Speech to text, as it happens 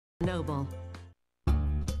Noble.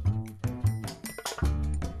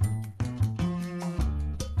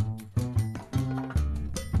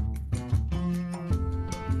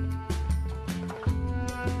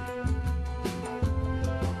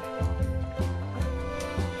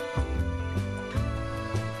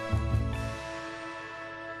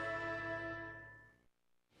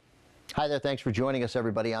 Hi there, thanks for joining us,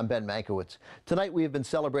 everybody. I'm Ben Mankiewicz. Tonight we have been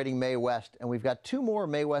celebrating Mae West, and we've got two more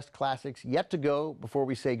Mae West classics yet to go before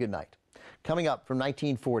we say goodnight. Coming up from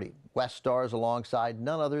 1940, West stars alongside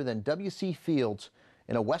none other than W.C. Fields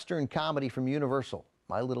in a Western comedy from Universal,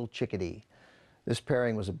 My Little Chickadee. This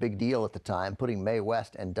pairing was a big deal at the time, putting Mae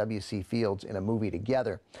West and W.C. Fields in a movie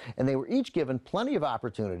together, and they were each given plenty of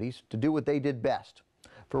opportunities to do what they did best.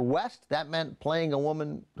 For West, that meant playing a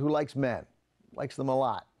woman who likes men, likes them a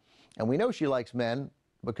lot. And we know she likes men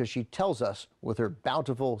because she tells us with her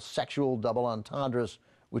bountiful sexual double entendres,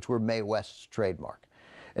 which were Mae West's trademark.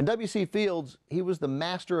 And W.C. Fields, he was the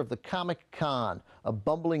master of the comic con, a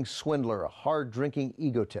bumbling swindler, a hard-drinking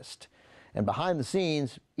egotist. And behind the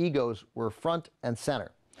scenes, egos were front and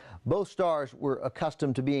center. Both stars were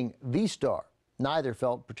accustomed to being the star. Neither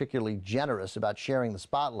felt particularly generous about sharing the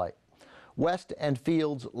spotlight. West and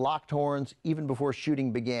Fields locked horns even before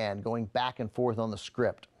shooting began, going back and forth on the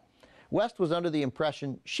script. West was under the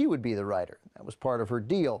impression she would be the writer. That was part of her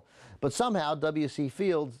deal. But somehow W.C.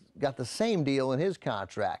 Fields got the same deal in his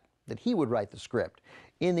contract, that he would write the script.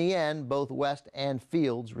 In the end, both West and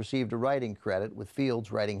Fields received a writing credit, with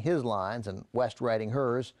Fields writing his lines and West writing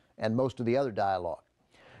hers and most of the other dialogue.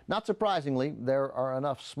 Not surprisingly, there are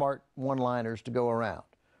enough smart one-liners to go around.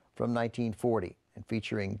 From 1940, and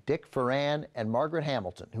featuring Dick Foran and Margaret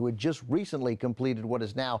Hamilton, who had just recently completed what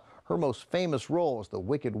is now her most famous role as the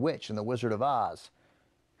Wicked Witch in The Wizard of Oz.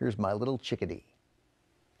 Here's My Little Chickadee.